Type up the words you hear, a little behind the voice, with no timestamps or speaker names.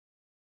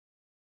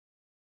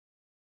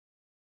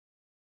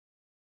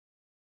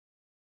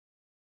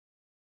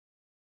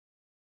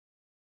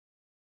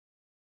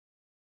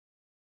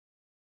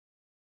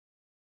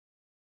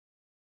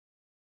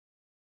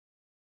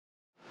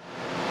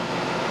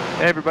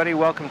Hey everybody,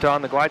 welcome to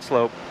On the Glide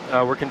Slope.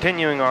 We're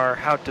continuing our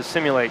How to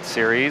Simulate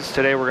series.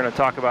 Today we're going to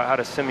talk about how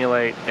to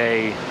simulate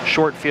a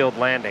short field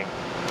landing.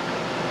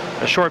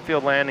 A short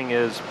field landing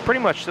is pretty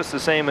much just the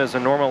same as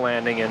a normal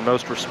landing in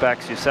most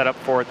respects. You set up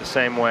for it the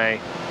same way.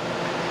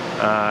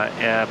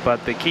 But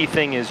the key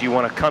thing is you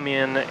want to come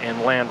in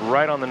and land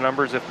right on the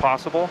numbers if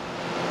possible.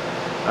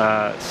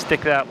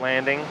 Stick that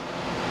landing.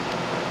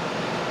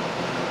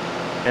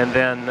 And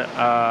then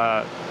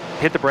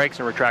hit the brakes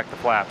and retract the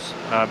flaps,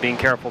 being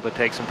careful to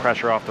take some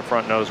pressure off the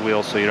front nose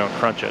wheels so you don't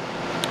crunch it.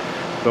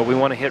 But we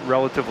want to hit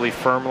relatively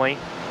firmly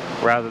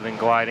rather than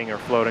gliding or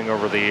floating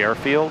over the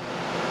airfield,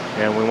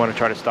 and we want to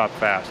try to stop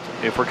fast.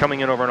 If we're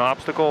coming in over an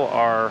obstacle,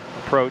 our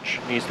approach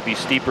needs to be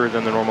steeper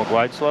than the normal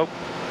glide slope,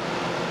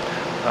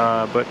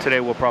 but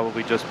today we'll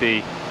probably just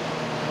be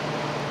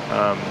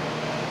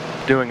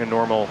doing a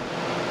normal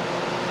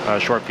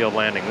short field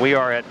landing. We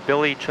are at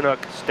Billy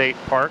Chinook State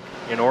Park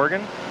in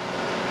Oregon,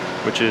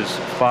 which is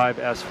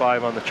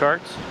 5S5 on the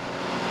charts,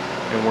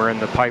 and we're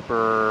in the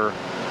Piper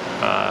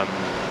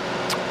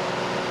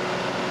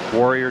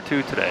Warrior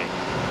 2 today.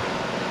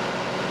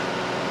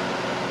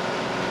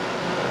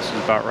 This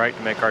is about right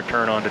to make our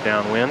turn onto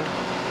downwind.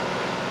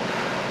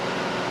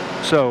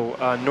 So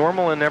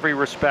normal in every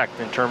respect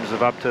in terms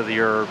of up to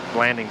your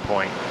landing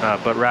point,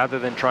 but rather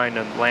than trying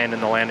to land in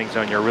the landing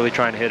zone, you're really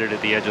trying to hit it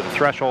at the edge of the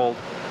threshold,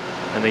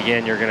 and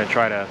again you're going to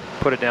try to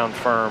put it down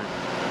firm,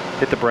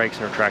 hit the brakes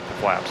and retract the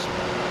flaps.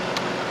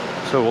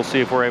 So we'll see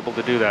if we're able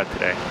to do that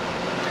today.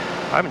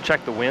 I haven't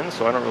checked the wind,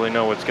 so I don't really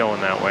know what's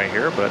going that way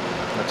here, but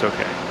that's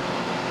okay.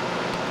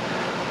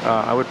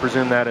 I would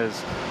presume that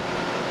is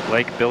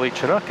Lake Billy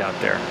Chinook out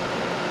there.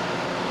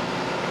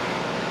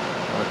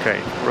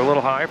 Okay, we're a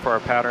little high for our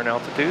pattern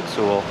altitude,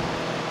 so we'll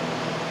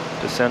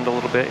descend a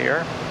little bit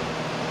here.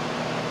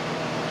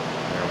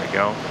 There we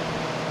go.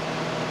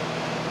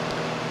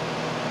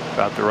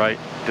 About the right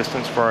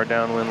distance for our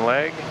downwind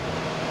leg.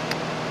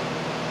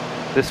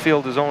 This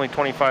field is only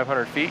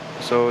 2,500 feet,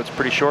 so it's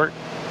pretty short,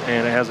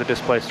 and it has a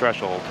displaced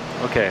threshold.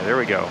 Okay, there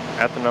we go.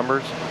 At the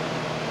numbers.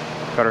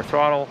 Got our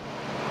throttle.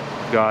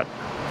 Got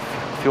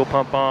fuel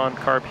pump on,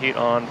 carb heat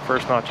on,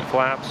 first notch of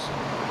flaps.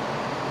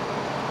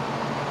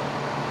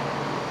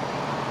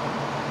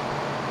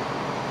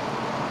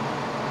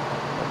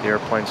 The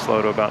airplane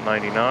slow to about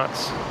 90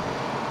 knots.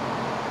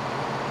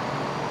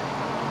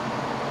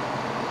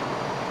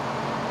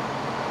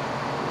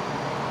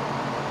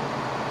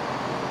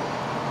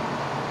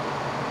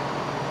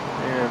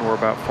 We're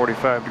about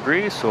 45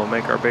 degrees, so we'll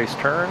make our base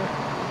turn.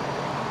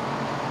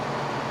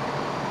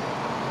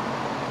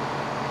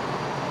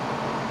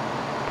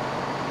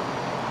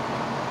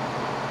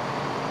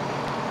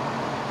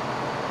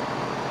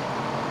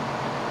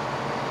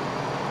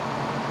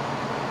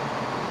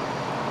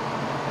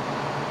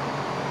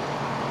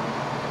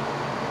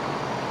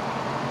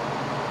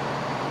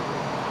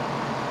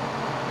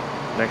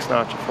 Next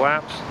notch of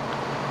flaps.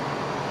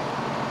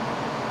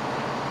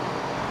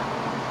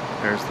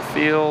 There's the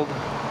field.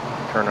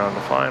 Turn on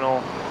the final.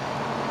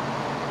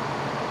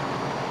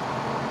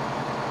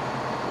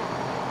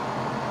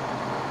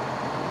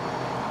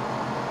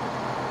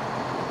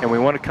 And we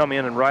want to come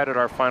in and ride at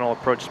our final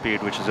approach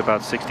speed, which is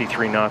about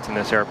 63 knots in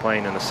this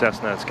airplane. In the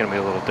Cessna, it's going to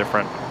be a little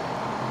different.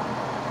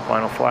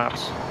 Final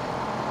flaps.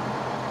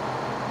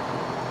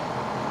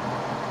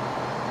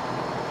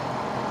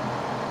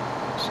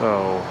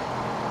 So,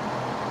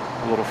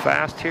 a little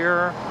fast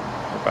here.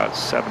 We're about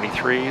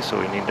 73, so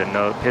we need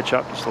to pitch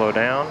up and slow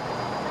down.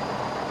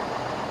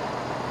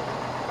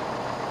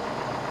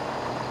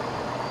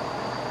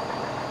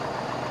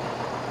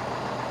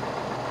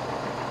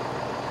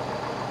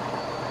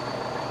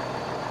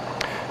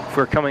 If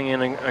we're coming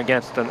in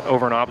against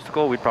over an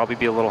obstacle, we'd probably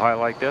be a little high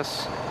like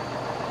this.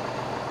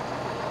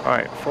 All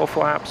right, full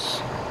flaps.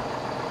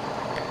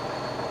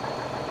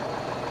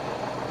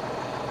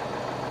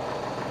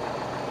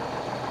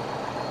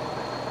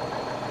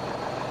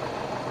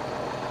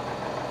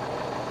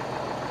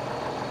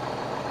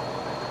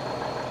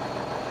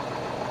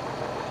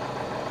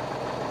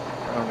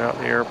 Round out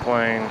the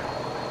airplane.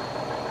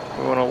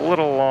 We went a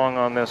little long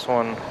on this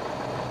one.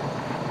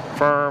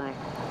 Firm,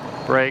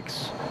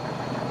 brakes.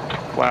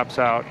 Flaps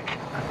out.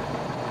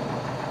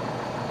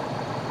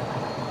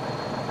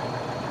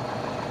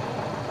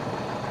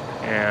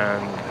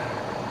 And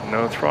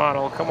no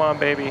throttle. Come on,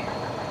 baby.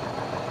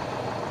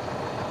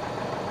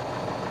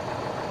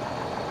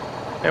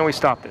 And we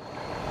stopped it.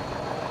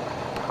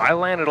 I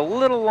landed a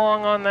little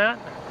long on that,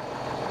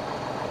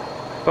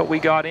 but we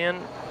got in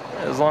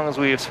as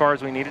far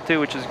as we needed to,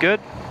 which is good,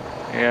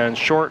 and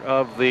short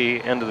of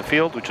the end of the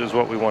field, which is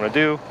what we want to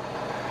do.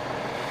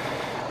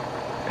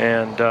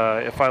 And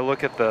if I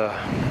look at the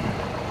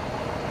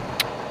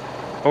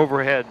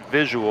overhead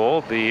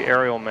visual, the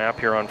aerial map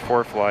here on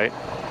ForeFlight,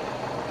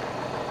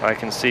 I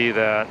can see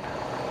that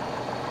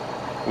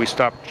we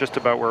stopped just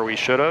about where we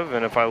should have.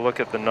 And if I look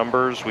at the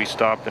numbers, we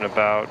stopped in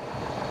about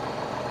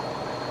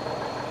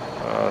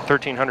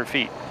 1,300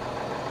 feet.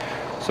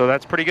 So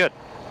that's pretty good.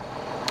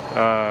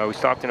 We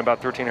stopped in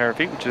about 1,300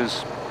 feet, which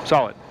is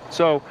solid.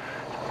 So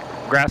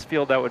Grass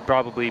field, that would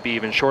probably be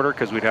even shorter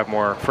because we'd have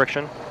more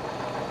friction.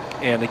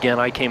 And again,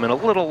 I came in a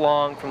little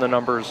long from the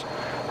numbers,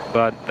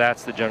 but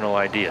that's the general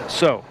idea.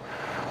 So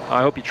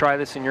I hope you try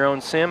this in your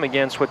own sim.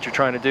 Again, what you're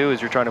trying to do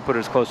is you're trying to put it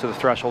as close to the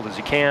threshold as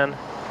you can.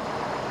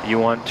 You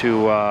want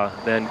to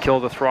then kill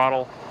the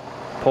throttle,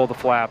 pull the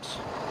flaps,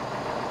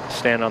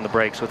 stand on the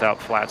brakes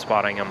without flat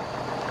spotting them,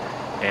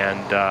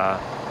 and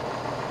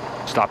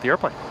stop the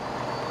airplane.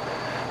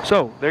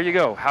 So there you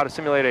go, how to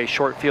simulate a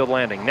short field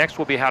landing. Next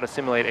will be how to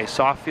simulate a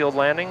soft field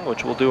landing,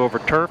 which we'll do over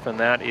turf, and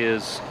that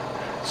is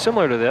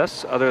similar to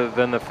this, other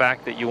than the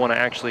fact that you want to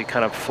actually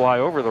kind of fly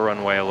over the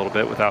runway a little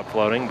bit without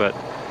floating, but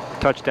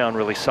touch down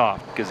really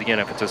soft, because again,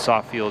 if it's a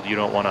soft field, you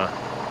don't want to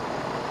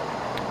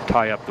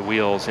tie up the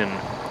wheels in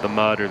the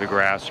mud or the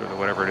grass or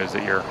whatever it is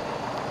that you're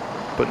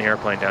putting the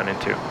airplane down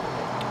into.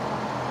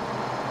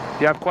 If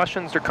you have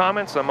questions or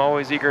comments, I'm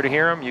always eager to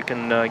hear them. You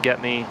can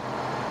get me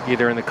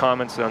either in the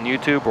comments on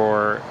YouTube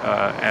or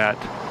at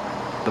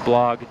the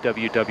blog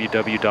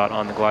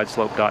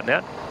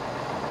www.ontheglideslope.net.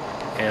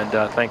 And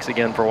thanks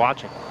again for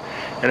watching.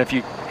 And if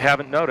you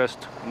haven't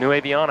noticed, new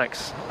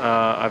avionics,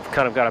 I've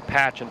kind of got a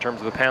patch in terms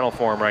of the panel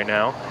form right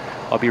now.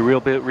 I'll be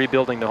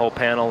rebuilding the whole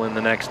panel in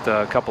the next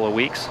couple of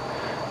weeks.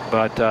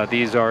 But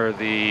these are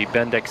the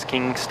Bendix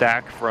King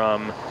stack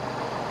from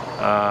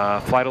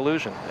Flight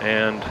Illusion,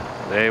 and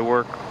they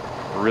work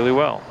really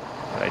well.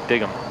 I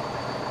dig them.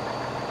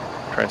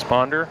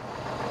 Transponder,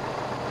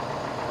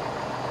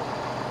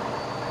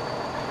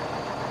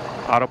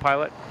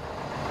 autopilot,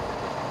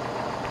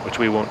 which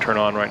we won't turn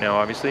on right now,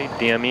 obviously,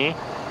 DME,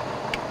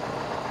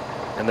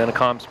 and then a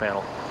comms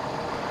panel.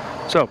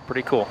 So,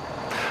 pretty cool.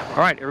 All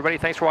right, everybody,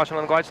 thanks for watching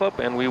on the Glide Slope,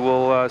 and we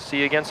will see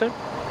you again soon.